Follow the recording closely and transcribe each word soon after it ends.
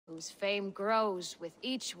whose fame grows with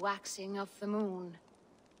each waxing of the moon.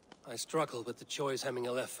 I struggle with the choice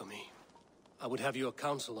Hemminger left for me. I would have your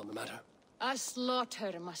counsel on the matter. A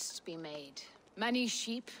slaughter must be made. Many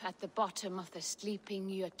sheep at the bottom of the sleeping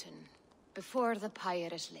Jötun, before the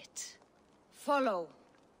pyre is lit. Follow.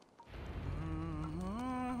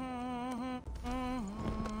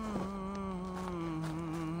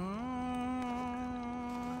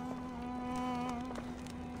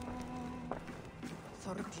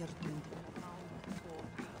 Þorbjörn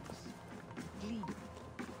Glín,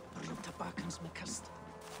 brjóta bakans með kast.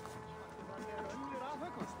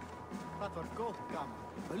 Það var gott gaman.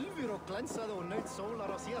 Ölfur og glensaði og naut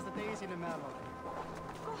sólar á síðasta degi sínu meðal okkar.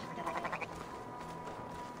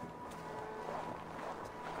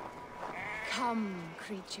 Come,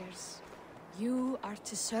 creatures. You are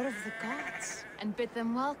to serve the gods, and bid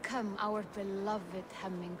them welcome our beloved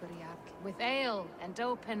Hemmingerjarl with ale and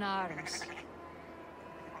open arms.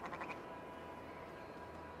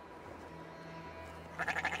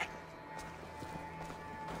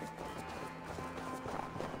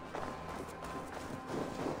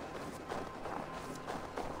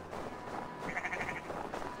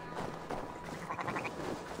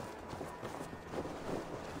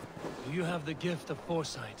 You have the gift of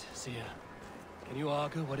foresight, Seer. Can you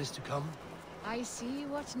argue what is to come? I see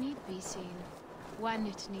what need be seen, when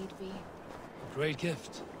it need be. A great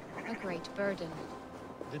gift. A great burden.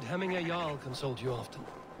 Did Hemminger Jarl consult you often?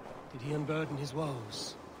 Did he unburden his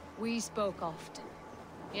woes? We spoke often.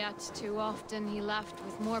 Yet too often he left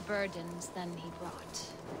with more burdens than he brought.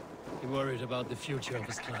 He worried about the future of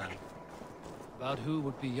his clan. About who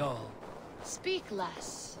would be Jarl. Speak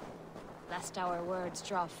less, lest our words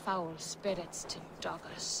draw foul spirits to dog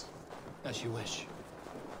us. As you wish.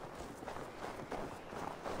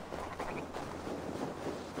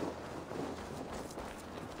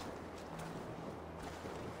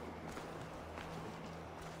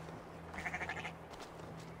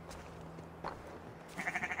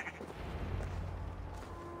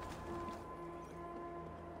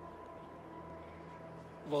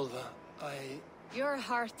 Volva, Your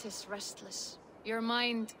heart is restless. Your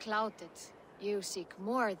mind clouded. You seek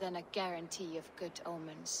more than a guarantee of good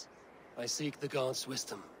omens. I seek the gods'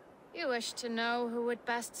 wisdom. You wish to know who would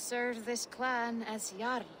best serve this clan as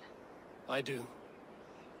Jarl. I do.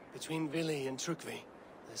 Between Vili and Trukvi,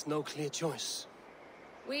 there's no clear choice.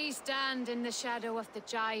 We stand in the shadow of the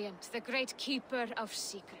giant, the great keeper of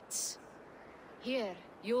secrets. Here,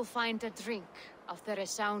 you'll find a drink of the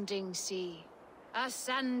resounding sea.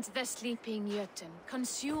 Ascend the sleeping Jötun,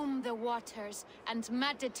 consume the waters, and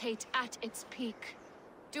meditate at its peak.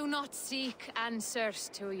 Do not seek answers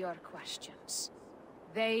to your questions.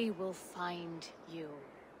 They will find you.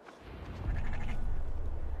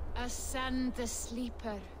 Ascend the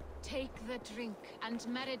sleeper, take the drink, and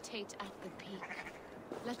meditate at the peak.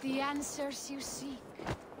 Let the answers you seek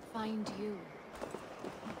find you.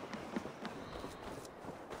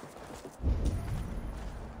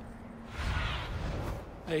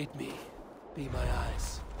 Aid me. Be my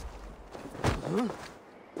eyes. Huh?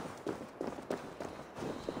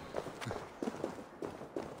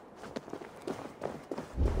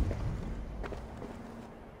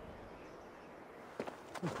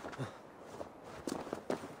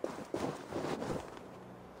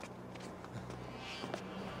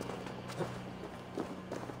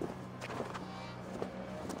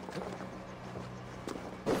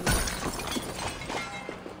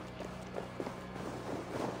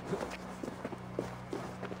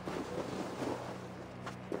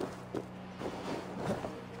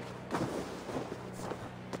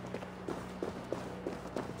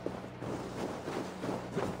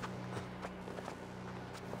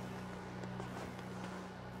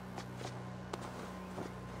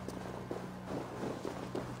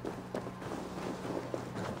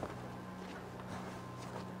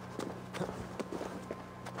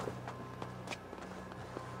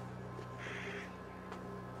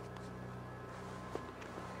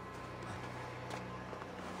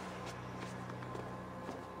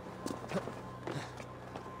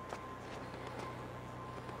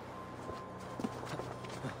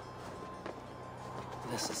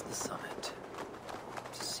 This is the summit.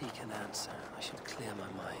 To seek an answer, I should clear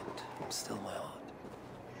my mind and still my heart.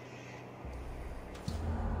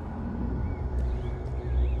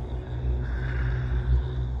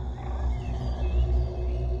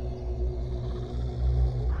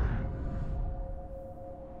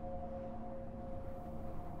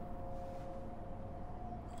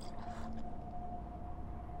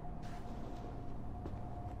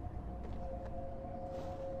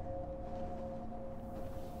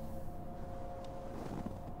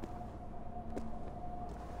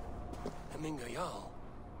 Hemingr Jarl.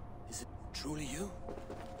 Is it truly you?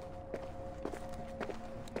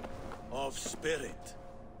 Of spirit,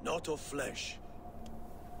 not of flesh.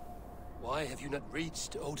 Why have you not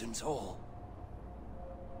reached Odin's Hall?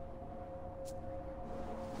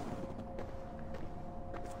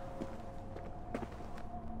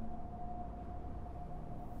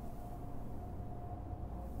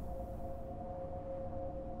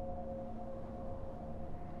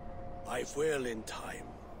 I will in time.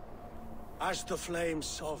 As the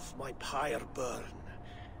flames of my pyre burn,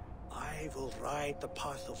 I will ride the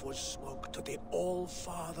path of wood smoke to the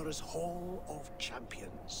All-Father's Hall of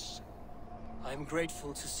Champions. I am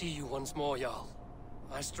grateful to see you once more, Jarl.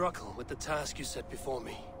 I struggle with the task you set before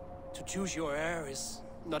me. To choose your heir is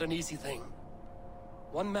not an easy thing.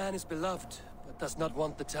 One man is beloved, but does not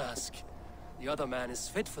want the task. The other man is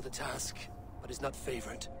fit for the task, but is not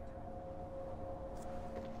favored.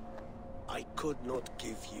 I could not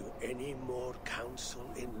give you any more counsel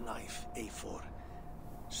in life, Eivor.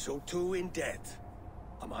 So too in death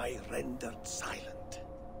am I rendered silent.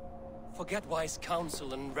 Forget wise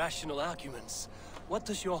counsel and rational arguments. What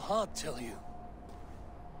does your heart tell you?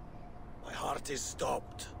 My heart is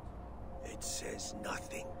stopped. It says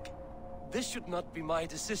nothing. This should not be my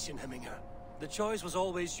decision, Hemingr. The choice was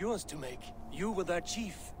always yours to make. You were their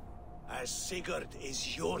chief. As Sigurd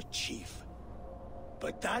is your chief.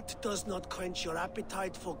 But that does not quench your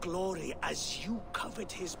appetite for glory as you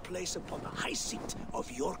covet his place upon the high seat of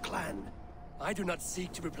your clan. I do not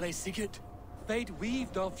seek to replace Sigurd. Fate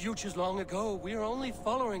weaved our futures long ago. We are only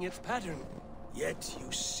following its pattern. Yet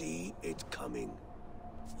you see it coming.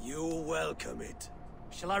 You welcome it.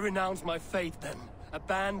 Shall I renounce my faith then?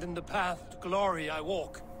 Abandon the path to glory I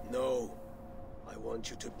walk? No. I want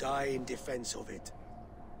you to die in defense of it.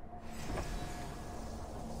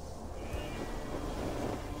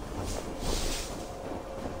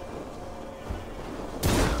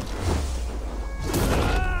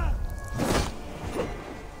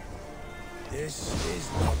 This is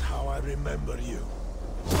not how I remember you.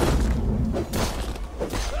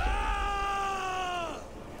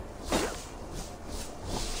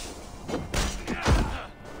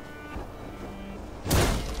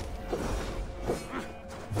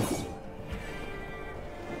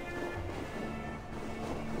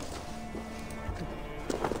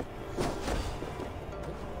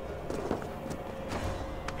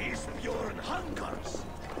 Isbjorn hungers.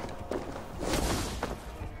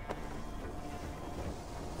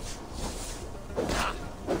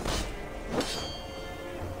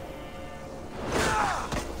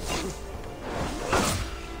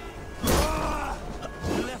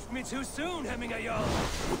 Too soon, Hemingr Jarl.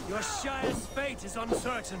 Your Shire's fate is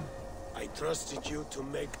uncertain. I trusted you to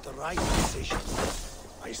make the right decision.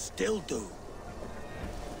 I still do.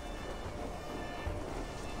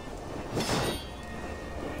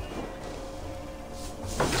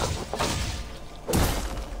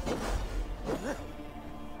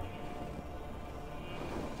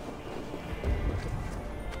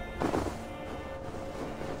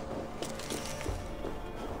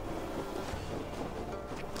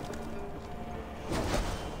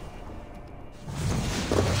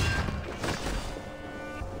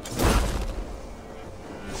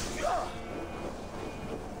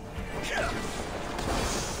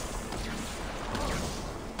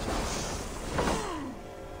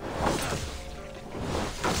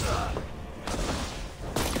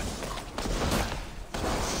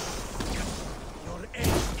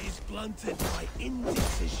 Blunted by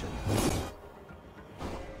indecision.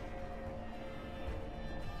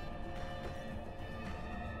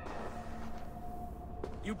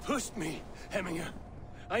 You pushed me, Hemingr.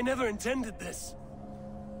 I never intended this.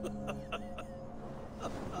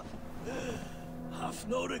 Have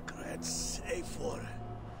no regrets, Eivor.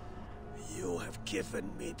 You have given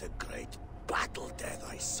me the great battle death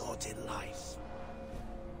I sought in life.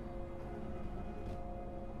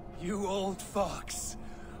 You old fox.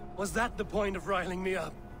 Was that the point of riling me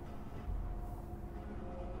up?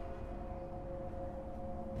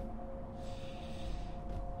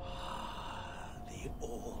 The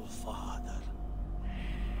All-Father.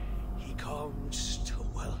 He comes to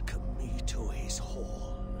welcome me to his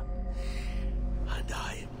hall.